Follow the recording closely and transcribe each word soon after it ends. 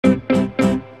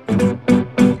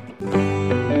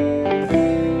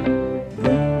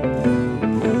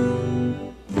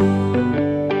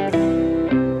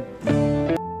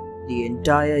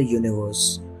entire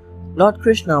universe. Lord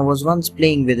Krishna was once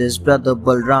playing with his brother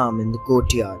Balram in the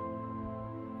courtyard.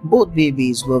 Both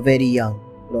babies were very young.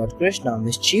 Lord Krishna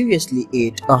mischievously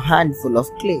ate a handful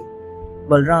of clay.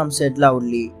 Balram said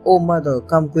loudly, "Oh mother,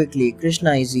 come quickly,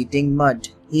 Krishna is eating mud.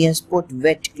 He has put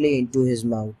wet clay into his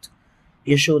mouth."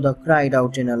 Yashoda cried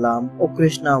out in alarm, "Oh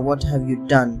Krishna, what have you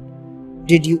done?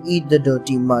 Did you eat the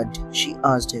dirty mud?" she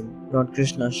asked him. Lord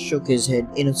Krishna shook his head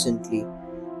innocently.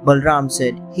 Balram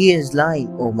said, "He is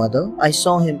lying, oh mother. I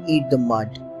saw him eat the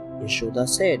mud." Yashoda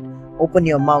said, "Open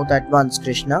your mouth at once,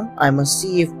 Krishna. I must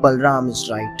see if Balram is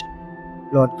right."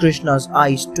 Lord Krishna's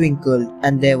eyes twinkled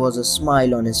and there was a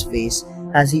smile on his face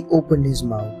as he opened his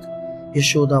mouth.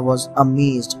 Yashoda was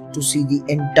amazed to see the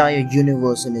entire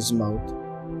universe in his mouth.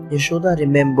 Yashoda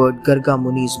remembered Garga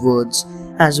Muni's words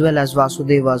as well as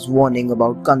Vasudeva's warning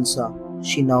about Kansa.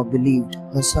 She now believed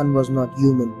her son was not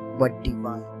human but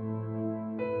divine.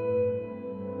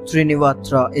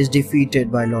 Trinivatra is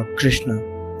defeated by Lord Krishna.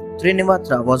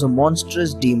 Trinivatra was a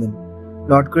monstrous demon.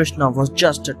 Lord Krishna was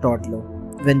just a toddler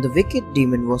when the wicked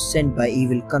demon was sent by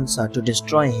evil Kansa to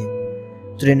destroy him.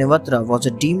 Trinivatra was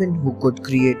a demon who could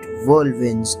create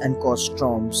whirlwinds and cause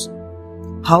storms.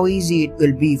 "How easy it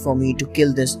will be for me to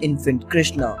kill this infant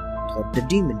Krishna," thought the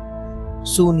demon.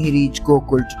 Soon he reached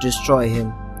Gokul to destroy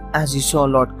him. As he saw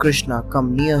Lord Krishna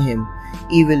come near him,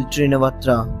 evil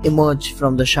Trinivatra emerged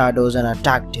from the shadows and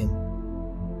attacked him.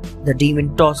 The demon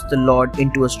tossed the Lord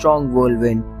into a strong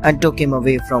whirlwind and took him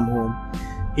away from home.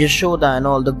 Yashoda and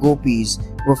all the gopis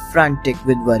were frantic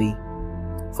with worry,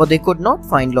 for they could not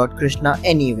find Lord Krishna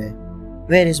anywhere.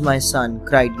 "Where is my son?"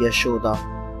 cried Yashoda.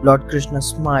 Lord Krishna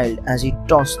smiled as he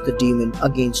tossed the demon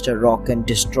against a rock and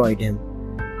destroyed him.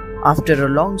 After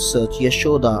a long search,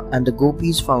 Yashoda and the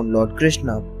gopis found Lord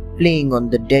Krishna playing on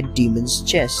the dead demon's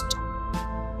chest.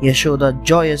 Yashoda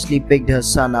joyously picked her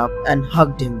son up and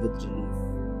hugged him with relief.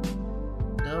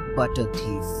 The Butter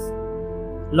Thief.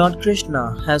 Lord Krishna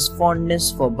has fondness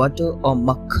for butter or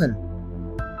makhan.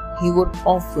 He would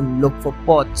often look for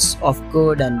pots of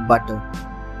curd and butter.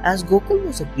 As Gokul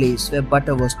was a place where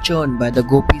butter was churned by the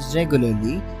gopis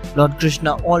regularly, Lord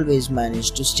Krishna always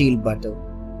managed to steal butter.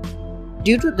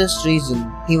 Due to this reason,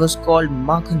 he was called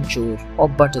Makhan Chor or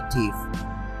Butter Thief.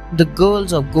 The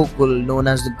girls of Gokul, known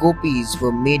as the gopis,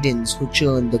 were maidens who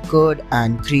churned the curd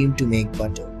and cream to make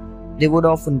butter. They would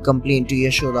often complain to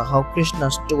Yashoda how Krishna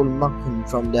stole makhan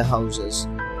from their houses.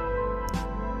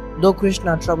 Though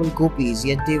Krishna troubled gopis,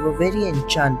 yet they were very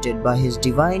enchanted by his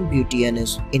divine beauty and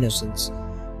his innocence.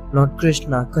 Lord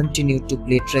Krishna continued to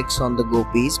play tricks on the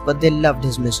gopis, but they loved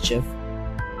his mischief.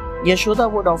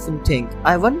 Yashoda would often think,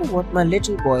 "I wonder what my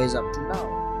little boy is up to now."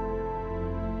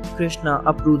 Krishna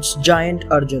uproots giant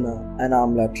Arjuna and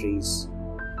Amla trees.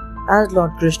 As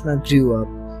Lord Krishna grew up,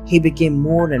 he became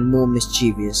more and more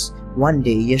mischievous. One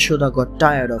day, Yashoda got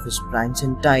tired of his pranks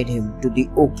and tied him to the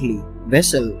Oakley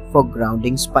vessel for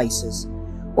grounding spices.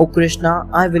 "O Krishna,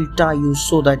 I will tie you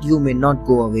so that you may not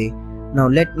go away. Now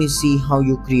let me see how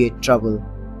you create trouble,"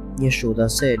 Yashoda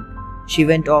said. She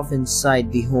went off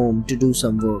inside the home to do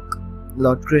some work.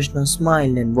 Lord Krishna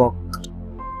smiled and walked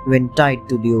when tied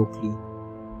to the Oakley.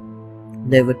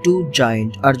 There were two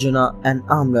giant Arjuna and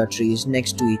Amla trees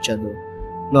next to each other.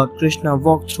 Lord Krishna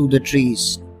walked through the trees,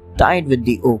 tied with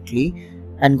the Oakley,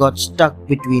 and got stuck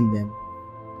between them.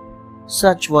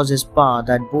 Such was his power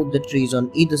that both the trees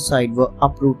on either side were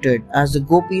uprooted as the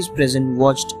gopis present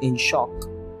watched in shock.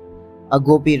 A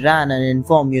gopi ran and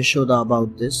informed Yashoda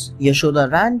about this.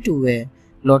 Yashoda ran to where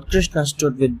Lord Krishna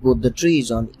stood with both the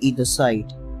trees on either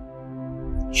side.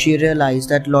 She realized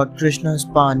that Lord Krishna's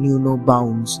power knew no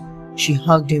bounds. She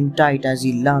hugged him tight as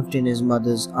he laughed in his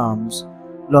mother's arms.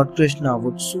 Lord Krishna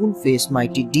would soon face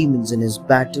mighty demons in his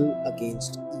battle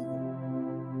against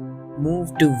evil.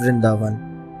 Move to Vrindavan.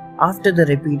 After the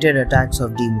repeated attacks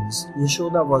of demons,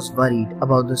 Yashoda was worried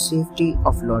about the safety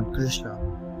of Lord Krishna.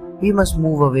 "We must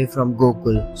move away from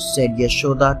Gokul," said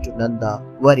Yashoda to Nanda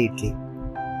worriedly.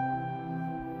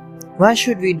 "Why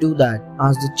should we do that?"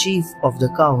 asked the chief of the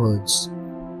cowherds.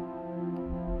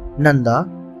 "Nanda,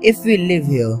 if we live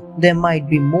here, there might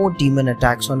be more demon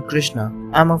attacks on Krishna.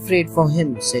 I'm afraid for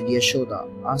him," said Yashoda.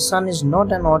 "Our son is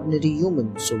not an ordinary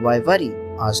human, so why worry?"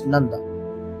 asked Nanda.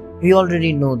 "We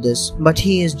already know this, but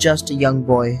he is just a young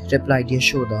boy," replied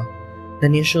Yashoda.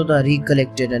 Then Yashoda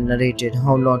recollected and narrated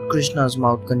how Lord Krishna's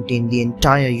mouth contained the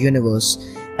entire universe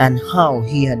and how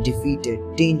he had defeated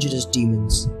dangerous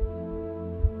demons.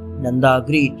 Nanda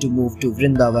agreed to move to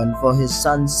Vrindavan for his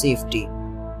son's safety.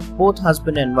 Both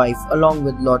husband and wife, along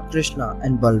with Lord Krishna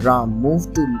and Balram,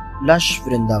 moved to lush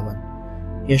Vrindavan.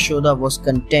 Yashoda was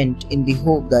content in the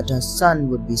hope that her son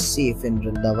would be safe in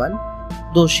Vrindavan.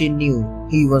 though she knew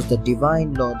he was the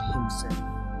Divine Lord himself.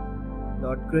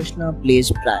 Lord Krishna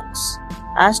plays pranks.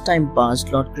 As time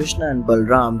passed, Lord Krishna and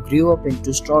Balram grew up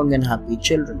into strong and happy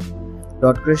children.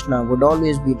 Lord Krishna would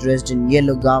always be dressed in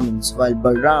yellow garments while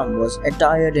Balram was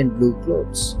attired in blue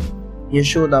clothes.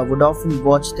 Yashoda would often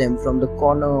watch them from the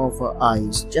corner of her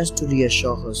eyes just to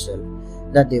reassure herself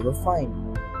that they were fine.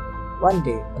 One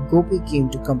day, a gopi came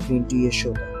to complain to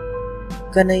Yashoda.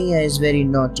 "Kanhaiya is very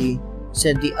naughty,"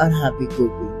 said the unhappy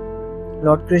gopi.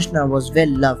 Lord Krishna was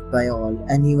well loved by all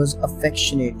and he was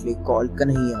affectionately called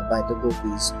Kanhaiya by the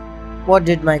gopis. "What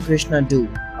did my Krishna do?"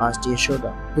 asked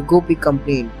Yashoda. The gopi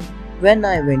complained, "When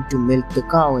I went to milk the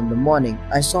cow in the morning,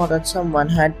 I saw that someone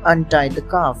had untied the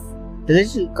calf. The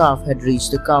little calf had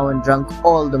reached the cow and drunk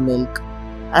all the milk.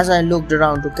 As I looked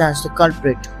around to catch the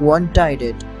culprit who untied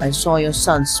it, I saw your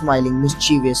son smiling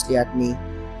mischievously at me,"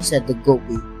 said the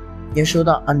gopi.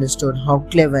 Yashoda understood how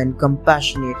clever and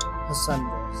compassionate her son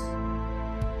was.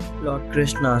 Lord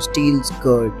Krishna steals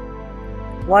curd.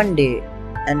 One day,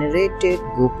 an irritated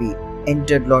gopi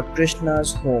entered Lord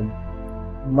Krishna's home.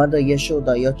 "Mother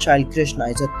Yashoda, your child Krishna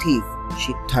is a thief,"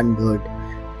 she thundered.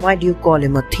 "Why do you call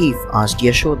him a thief?" asked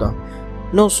Yashoda.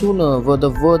 No sooner were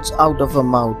the words out of her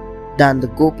mouth than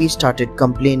the gopi started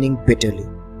complaining bitterly.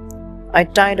 "I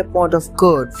tied a pot of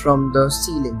curd from the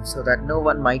ceiling so that no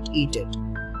one might eat it.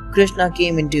 Krishna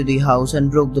came into the house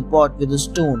and broke the pot with a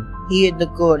stone. He ate the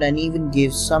curd and even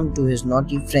gave some to his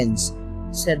naughty friends,"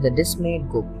 said the dismayed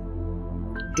gopi.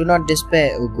 "Do not despair,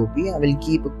 O gopi. I will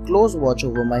keep a close watch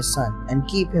over my son and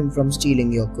keep him from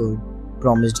stealing your curd,"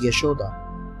 promised Yashoda.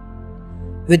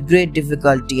 With great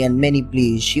difficulty and many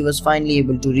pleas, she was finally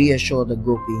able to reassure the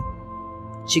gopi.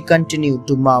 She continued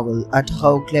to marvel at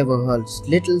how clever her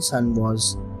little son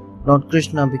was. Lord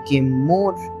Krishna became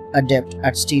more adept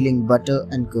at stealing butter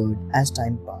and curd as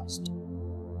time passed.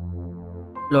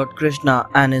 Lord Krishna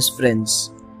and his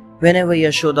friends. Whenever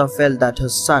Yashoda felt that her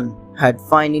son had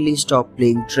finally stopped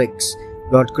playing tricks,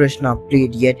 Lord Krishna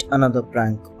played yet another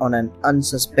prank on an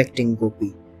unsuspecting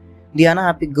gopi. The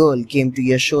unhappy girl came to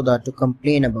Yashoda to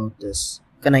complain about this.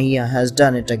 "Kanhaiya has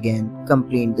done it again,"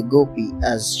 complained the gopi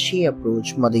as she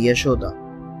approached Mother Yashoda.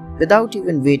 Without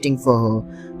even waiting for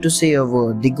her to say a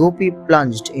word, the gopi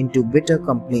plunged into bitter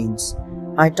complaints.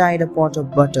 "I tied a pot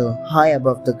of butter high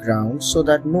above the ground so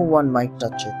that no one might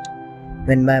touch it.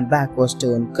 When my back was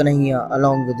turned, Kanhaiya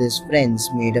along with his friends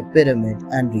made a pyramid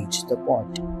and reached the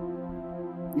pot.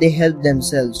 They helped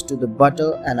themselves to the butter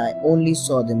and I only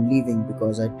saw them leaving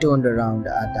because I turned around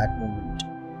at that moment,"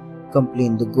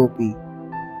 complained the gopi.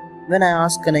 "When I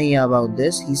asked Kanhaiya about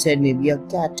this, he said maybe a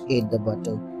cat ate the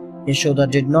butter." Yashoda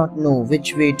did not know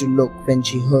which way to look when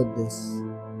she heard this.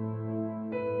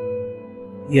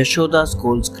 Yashoda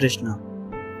scolds Krishna.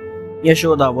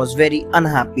 Yashoda was very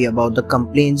unhappy about the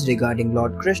complaints regarding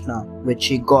Lord Krishna which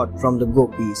she got from the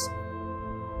gopis.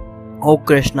 "Oh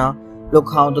Krishna,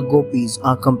 look how the gopis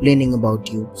are complaining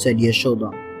about you," said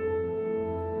Yashoda.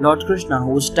 Lord Krishna,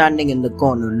 who was standing in the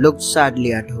corner, looked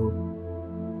sadly at her.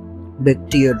 Big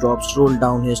teardrops rolled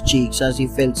down his cheeks as he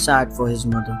felt sad for his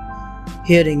mother.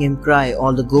 Hearing him cry,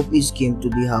 all the gopis came to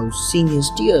the house. Seeing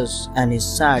his tears and his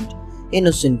sad,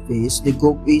 innocent face, the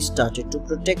gopis started to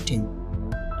protect him.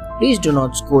 "Please do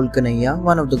not scold Kanhaiya,"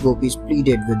 one of the gopis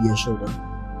pleaded with Yashoda.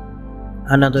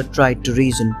 Another tried to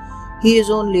reason. "He is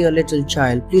only a little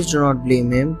child, please do not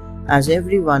blame him. As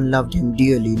everyone loved him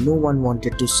dearly, no one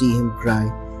wanted to see him cry,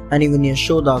 and even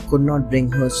Yashoda could not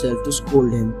bring herself to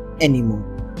scold him anymore."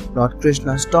 Lord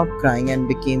Krishna stopped crying and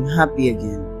became happy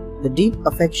again. The deep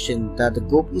affection that the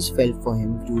gopis felt for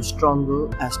him grew stronger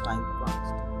as time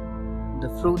passed. The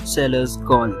fruit seller's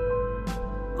call.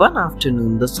 One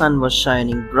afternoon, the sun was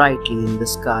shining brightly in the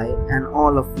sky and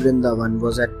all of Vrindavan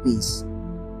was at peace.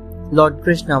 Lord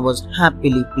Krishna was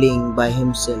happily playing by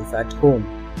himself at home.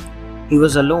 He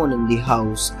was alone in the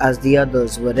house as the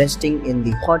others were resting in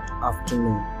the hot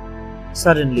afternoon.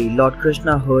 Suddenly, Lord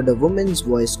Krishna heard a woman's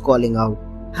voice calling out,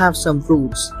 "Have some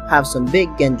fruits, have some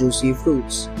big and juicy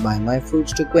fruits. Buy my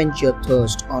fruits to quench your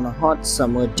thirst on a hot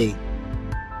summer day."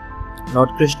 Lord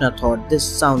Krishna thought, "This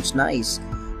sounds nice.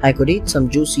 I could eat some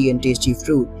juicy and tasty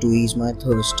fruit to ease my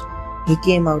thirst." He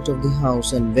came out of the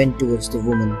house and went towards the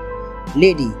woman.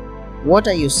 "Lady, what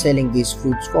are you selling these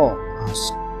fruits for?"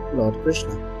 asked Lord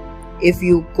Krishna. "If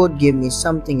you could give me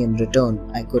something in return,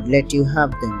 I could let you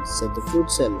have them," said the fruit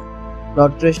seller.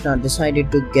 Lord Krishna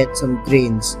decided to get some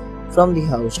grains from the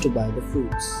house to buy the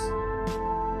fruits.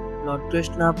 Lord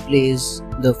Krishna plays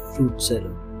the fruit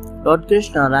seller. Lord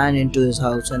Krishna ran into his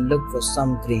house and looked for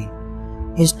some grain.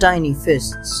 His tiny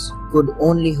fists could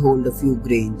only hold a few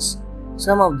grains.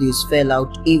 Some of these fell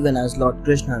out even as Lord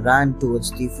Krishna ran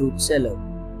towards the fruit seller.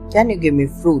 "Can you give me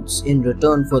fruits in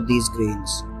return for these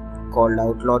grains?" called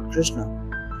out Lord Krishna.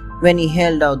 When he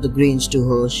held out the grains to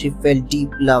her, she felt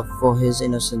deep love for his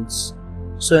innocence.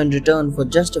 So in return for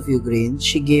just a few grains,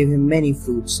 she gave him many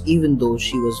fruits even though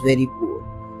she was very poor.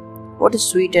 "What a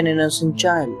sweet and innocent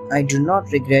child! I do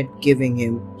not regret giving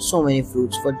him so many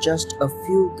fruits for just a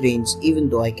few grains even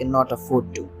though I cannot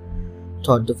afford to,"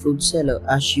 thought the fruit seller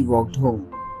as she walked home.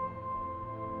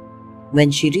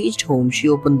 When she reached home, she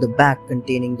opened the bag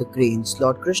containing the grains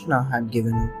Lord Krishna had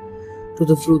given her. To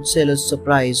the fruit seller's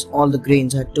surprise, all the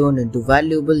grains had turned into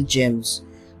valuable gems.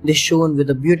 They shone with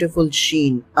a beautiful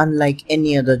sheen unlike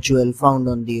any other jewel found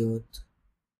on the earth.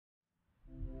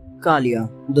 Kalia,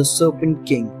 the Serpent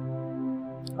King.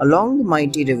 Along the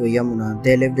mighty river Yamuna,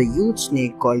 there lived a huge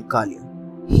snake called Kalia.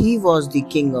 He was the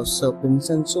king of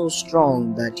serpents and so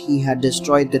strong that he had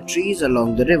destroyed the trees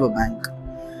along the river bank.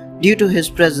 Due to his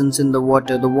presence in the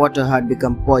water had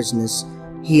become poisonous.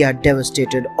 He had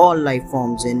devastated all life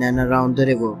forms in and around the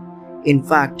river. In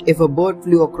fact, if a bird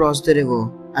flew across the river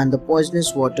and the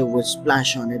poisonous water would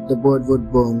splash on it, the bird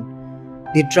would burn.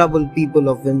 The troubled people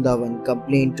of Vrindavan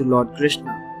complained to Lord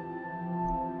Krishna.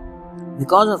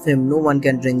 Because of him, no one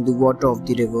can drink the water of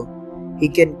the river. He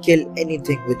can kill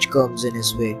anything which comes in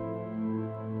his way.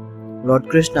 Lord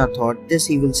Krishna thought, this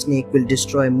evil snake will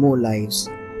destroy more lives.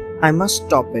 I must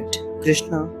stop it.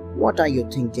 "Krishna, what are you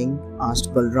thinking?"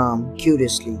 asked Balram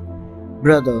curiously.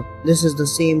 "Brother, this is the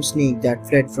same snake that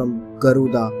fled from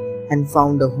Garuda and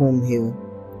found a home here.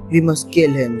 We must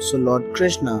kill him." So Lord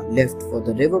Krishna left for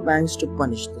the river banks to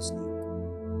punish the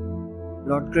snake.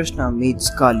 Lord Krishna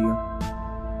meets Kalia.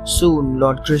 Soon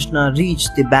Lord Krishna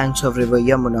reached the banks of river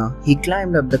Yamuna. He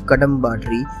climbed up the Kadamba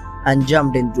tree and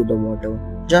jumped into the water.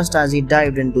 Just as he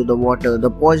dived into the water, the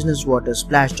poisonous water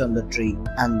splashed on the tree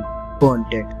and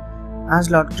burnt it.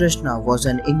 As Lord Krishna was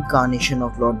an incarnation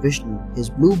of Lord Vishnu, his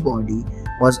blue body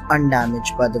was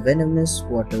undamaged by the venomous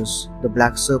waters. The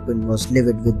black serpent was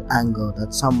livid with anger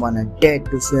that someone had dared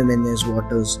to swim in his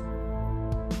waters.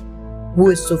 "Who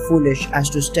is so foolish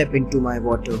as to step into my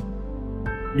water?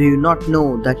 Do you not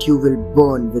know that you will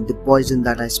burn with the poison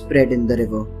that I spread in the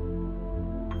river?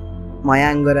 My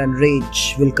anger and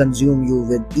rage will consume you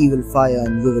with evil fire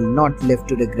and you will not live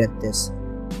to regret this,"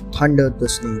 thundered the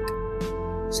snake.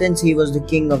 Since he was the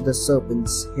king of the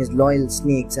serpents, his loyal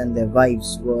snakes and their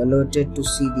wives were alerted to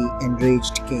see the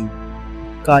enraged king.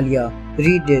 Kalia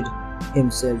redid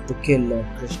himself to kill Lord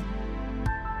Krishna.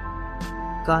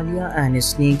 Kalia and his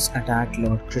snakes attacked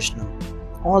Lord Krishna.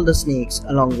 All the snakes,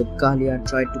 along with Kalia,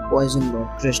 tried to poison Lord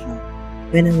Krishna.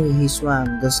 Whenever he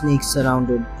swam, the snakes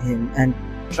surrounded him and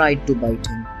tried to bite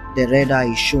him. Their red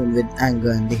eyes shone with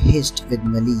anger and they hissed with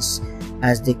malice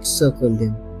as they circled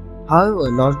him.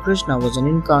 However, Lord Krishna was an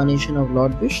incarnation of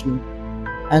Lord Vishnu,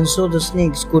 and so the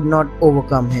snakes could not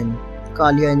overcome him.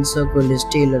 Kalia encircled his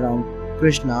tail around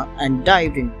Krishna and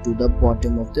dived into the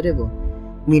bottom of the river.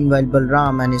 Meanwhile,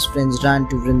 Balram and his friends ran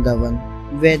to Vrindavan,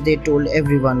 where they told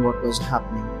everyone what was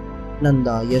happening.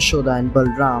 Nanda, Yashoda and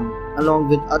Balram, along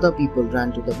with other people,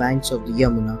 ran to the banks of the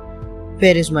Yamuna.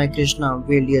 "Where is my Krishna?"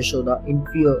 wailed Yashoda in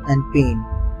fear and pain.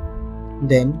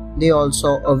 Then they all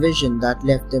saw a vision that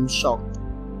left them shocked.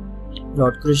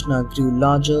 Lord Krishna grew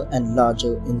larger and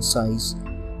larger in size.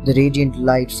 The radiant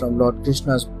light from Lord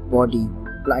Krishna's body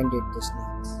blinded the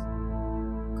snakes.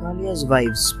 Kalia's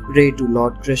wives prayed to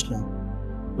Lord Krishna.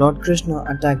 Lord Krishna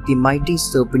attacked the mighty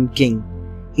Serpent King.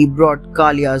 He brought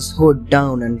Kalia's hood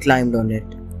down and climbed on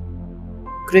it.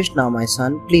 "Krishna, my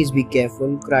son, please be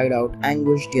careful," cried out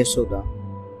anguished Yashoda.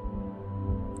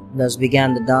 Thus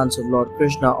began the dance of Lord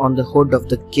Krishna on the hood of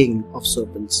the king of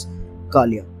serpents,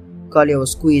 Kalia. Kalia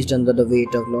was squeezed under the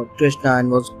weight of Lord Krishna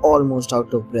and was almost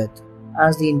out of breath.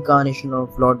 As the incarnation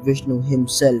of Lord Vishnu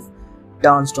himself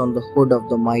danced on the hood of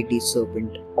the mighty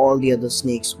serpent, all the other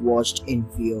snakes watched in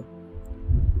fear.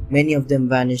 Many of them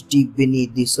vanished deep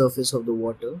beneath the surface of the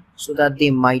water so that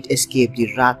they might escape the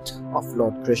wrath of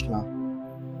Lord Krishna.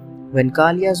 When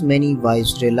Kalia's many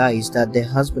wives realized that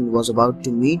their husband was about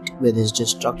to meet with his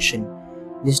destruction,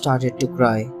 they started to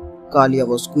cry. Kalia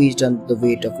was squeezed under the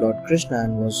weight of Lord Krishna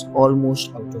and was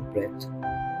almost out of breath.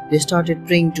 They started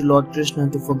praying to Lord Krishna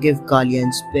to forgive Kalia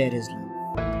and spare his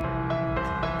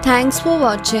life. Thanks for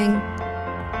watching.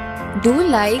 Do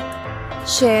like,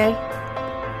 share,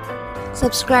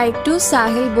 subscribe to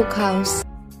Sahil Book House.